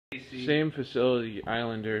Same facility,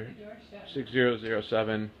 Islander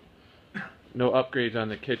 6007. No upgrades on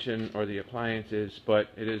the kitchen or the appliances, but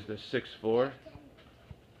it is the 6th floor.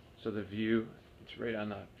 So the view, it's right on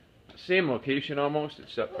the same location almost,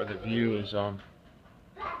 except for the view is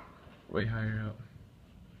way higher up.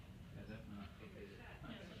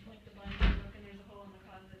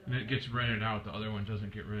 And it gets rented out. The other one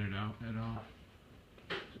doesn't get rented out at all.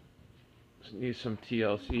 Just needs some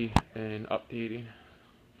TLC and updating.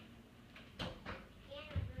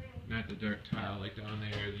 Not the dark tile like down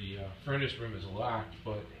there. The furnace room is locked,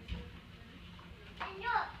 but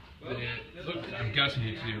I'm guessing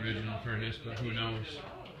it's the original furnace, but who knows?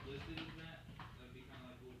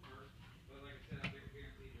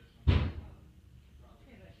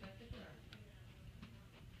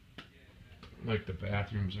 Like the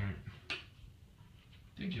bathrooms aren't.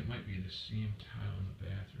 I think it might be the same tile in the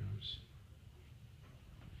bathrooms.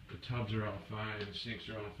 The tubs are all fine, the sinks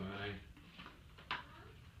are all fine.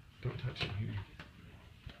 Don't touch it here.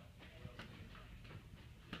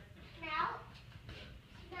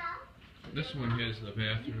 This one has the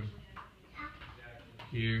bathroom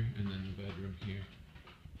here and then the bedroom here.